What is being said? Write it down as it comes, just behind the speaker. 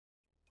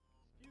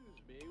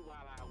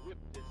while I whip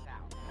this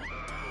out.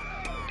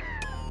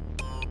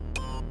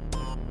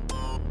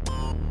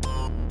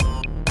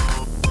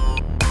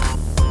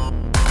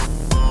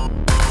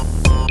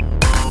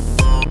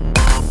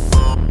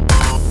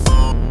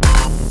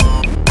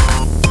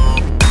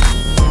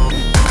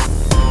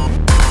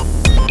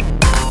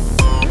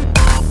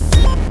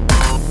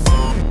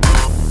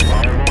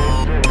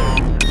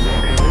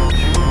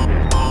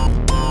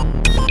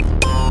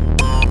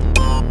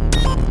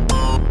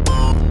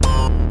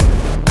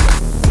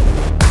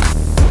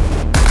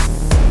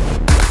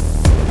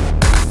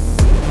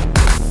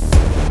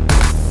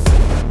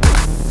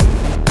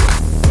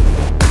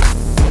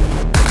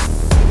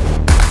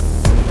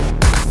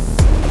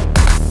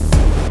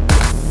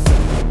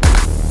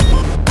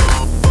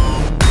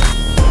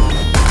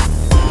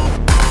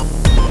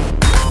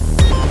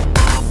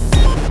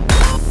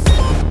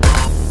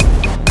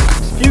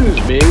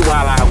 Excuse me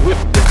while I whip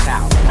this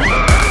out.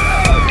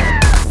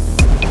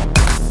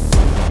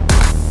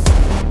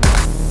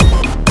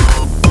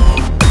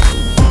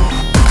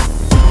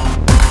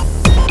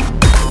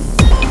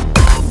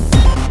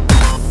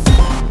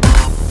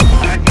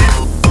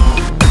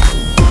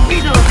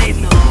 We don't need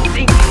no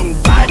thinking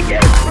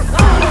podcast.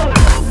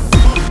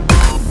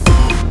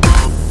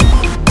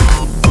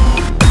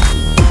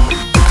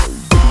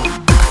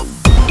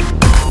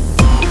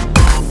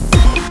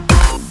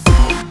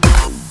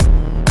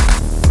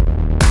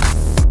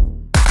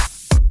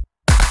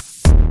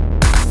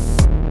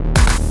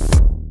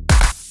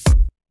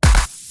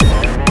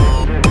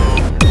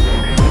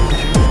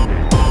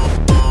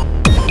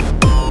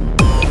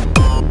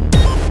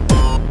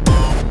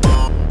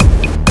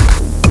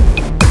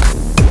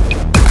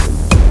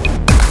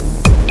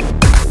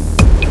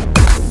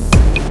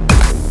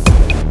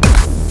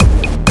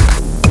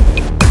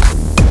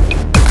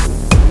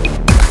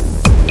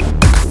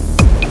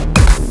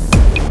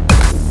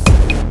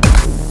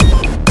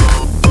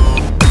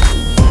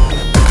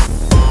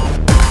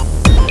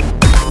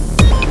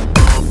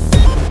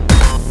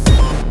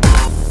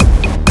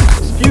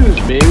 Excuse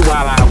me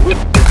while I whip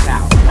this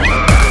out.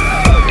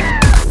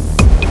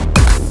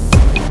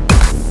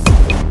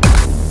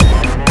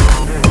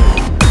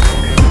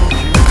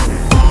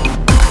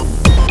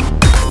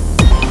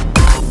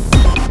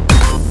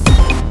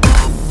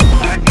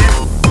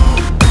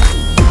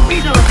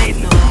 We don't need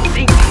no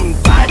thinking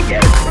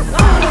podcast.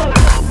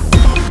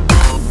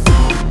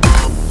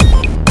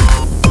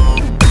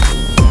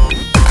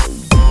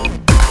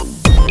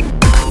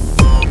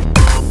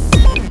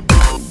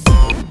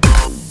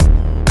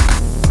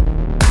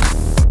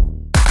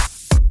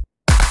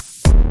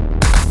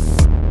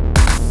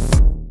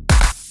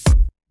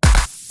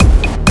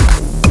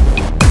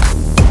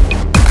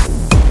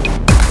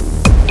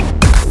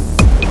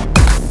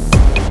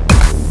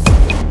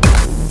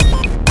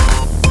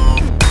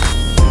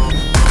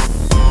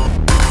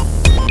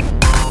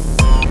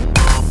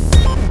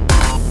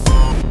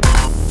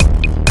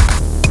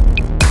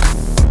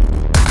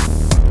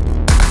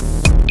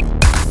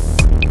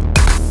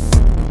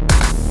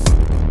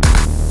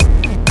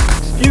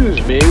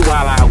 Excuse me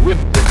while I whip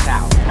this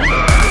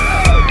out.